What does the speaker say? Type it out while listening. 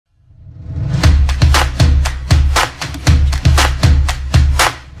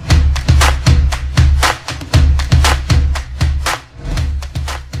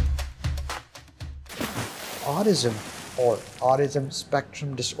Autism or autism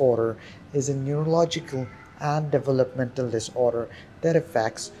spectrum disorder is a neurological and developmental disorder that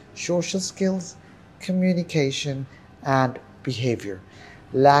affects social skills, communication, and behavior.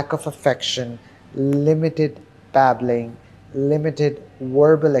 Lack of affection, limited babbling, limited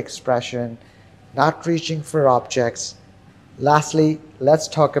verbal expression, not reaching for objects. Lastly, let's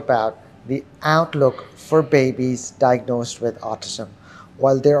talk about the outlook for babies diagnosed with autism.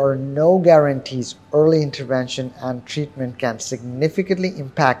 While there are no guarantees, early intervention and treatment can significantly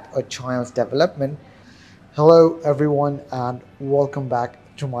impact a child's development. Hello, everyone, and welcome back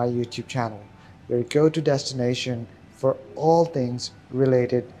to my YouTube channel, your go-to destination for all things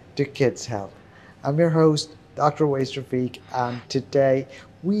related to kids' health. I'm your host, Dr. Owais Rafiq, and today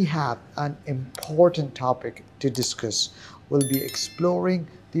we have an important topic to discuss. We'll be exploring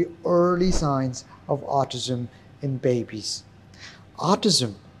the early signs of autism in babies.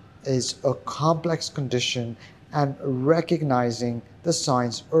 Autism is a complex condition, and recognizing the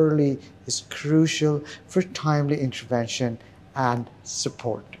signs early is crucial for timely intervention and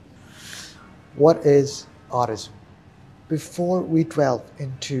support. What is autism? Before we delve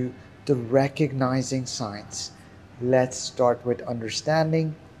into the recognizing signs, let's start with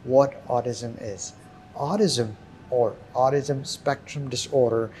understanding what autism is. Autism or autism spectrum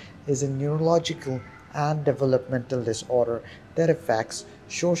disorder is a neurological and developmental disorder that affects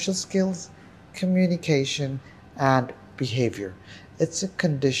social skills, communication, and behavior. It's a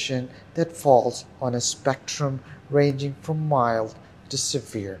condition that falls on a spectrum ranging from mild to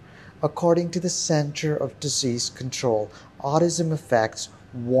severe. According to the Center of Disease Control, autism affects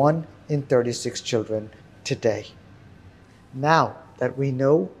 1 in 36 children today. Now that we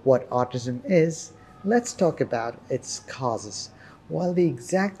know what autism is, let's talk about its causes. While the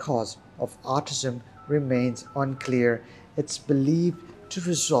exact cause of autism remains unclear, it's believed to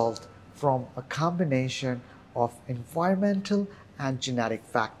result from a combination of environmental and genetic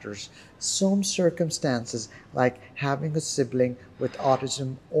factors. Some circumstances, like having a sibling with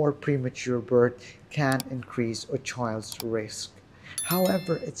autism or premature birth, can increase a child's risk.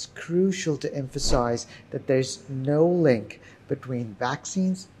 However, it's crucial to emphasize that there's no link between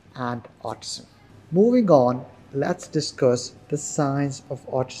vaccines and autism. Moving on, let's discuss the signs of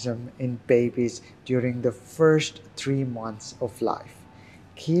autism in babies during the first 3 months of life.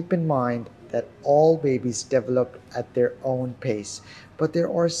 Keep in mind that all babies develop at their own pace, but there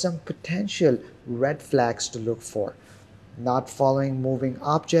are some potential red flags to look for. Not following moving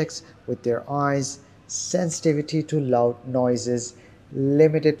objects with their eyes, sensitivity to loud noises,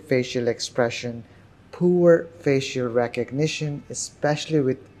 limited facial expression, poor facial recognition, especially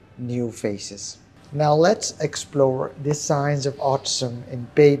with new faces. Now let's explore the signs of autism in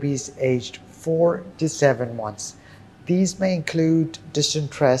babies aged 4 to 7 months. These may include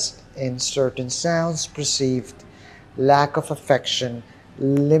disinterest in certain sounds perceived, lack of affection,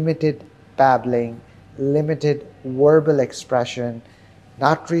 limited babbling, limited verbal expression,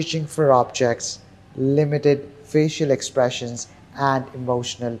 not reaching for objects, limited facial expressions, and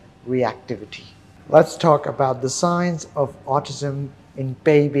emotional reactivity. Let's talk about the signs of autism in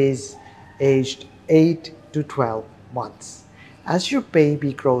babies aged 8 to 12 months. As your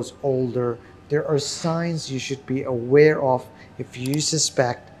baby grows older, there are signs you should be aware of if you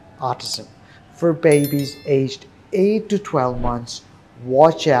suspect autism. For babies aged 8 to 12 months,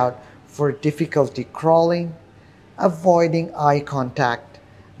 watch out for difficulty crawling, avoiding eye contact,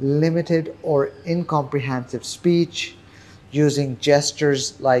 limited or incomprehensive speech, using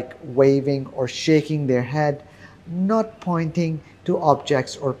gestures like waving or shaking their head, not pointing to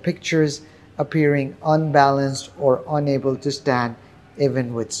objects or pictures, appearing unbalanced or unable to stand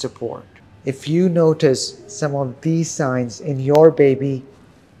even with support. If you notice some of these signs in your baby,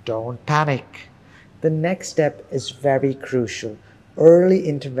 don't panic. The next step is very crucial. Early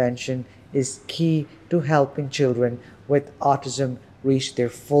intervention is key to helping children with autism reach their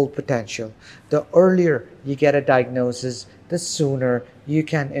full potential. The earlier you get a diagnosis, the sooner you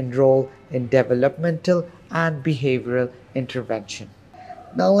can enroll in developmental and behavioral intervention.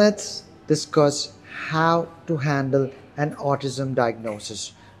 Now let's discuss how to handle an autism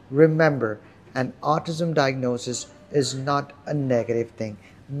diagnosis. Remember, an autism diagnosis is not a negative thing.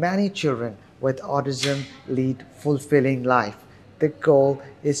 Many children with autism lead fulfilling life. The goal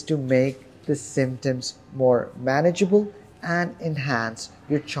is to make the symptoms more manageable and enhance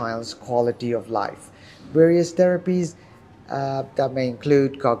your child's quality of life. Various therapies that may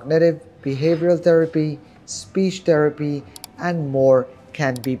include cognitive behavioral therapy, speech therapy, and more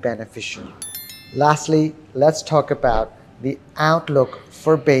can be beneficial. Lastly, let's talk about the outlook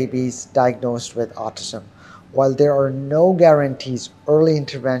for babies diagnosed with autism. While there are no guarantees, early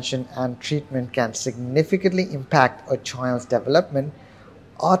intervention and treatment can significantly impact a child's development.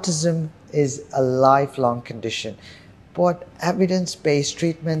 Autism is a lifelong condition, but evidence-based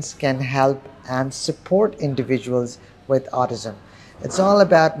treatments can help and support individuals with autism. It's all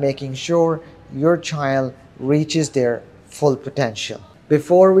about making sure your child reaches their full potential.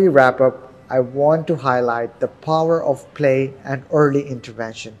 Before we wrap up, I want to highlight the power of play and early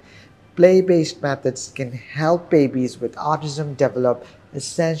intervention. Play-based methods can help babies with autism develop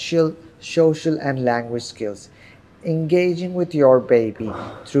essential social and language skills. Engaging with your baby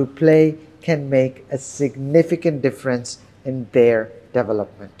through play can make a significant difference in their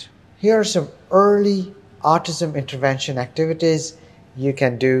development. Here are some early autism intervention activities you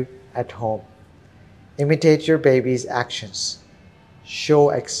can do at home. Imitate your baby's actions. Show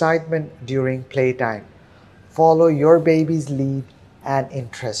excitement during playtime. Follow your baby's lead and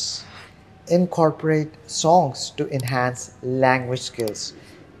interests. Incorporate songs to enhance language skills.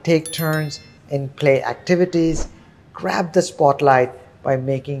 Take turns in play activities. Grab the spotlight by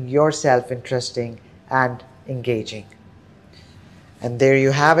making yourself interesting and engaging. And there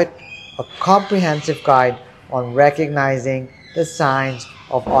you have it, a comprehensive guide on recognizing the signs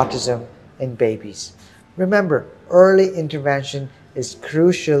of autism in babies. Remember, early intervention is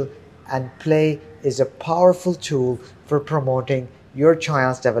crucial and play is a powerful tool for promoting your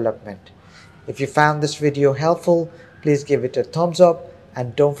child's development. If you found this video helpful, please give it a thumbs up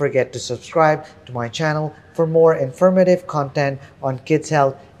and don't forget to subscribe to my channel. For more informative content on kids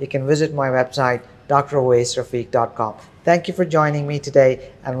health, you can visit my website drawaisrafiq.com. Thank you for joining me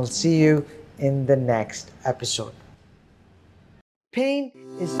today, and we'll see you in the next episode. Pain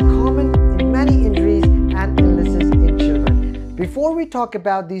is common in many injuries and illnesses in children. Before we talk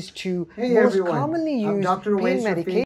about these two most commonly used pain medications,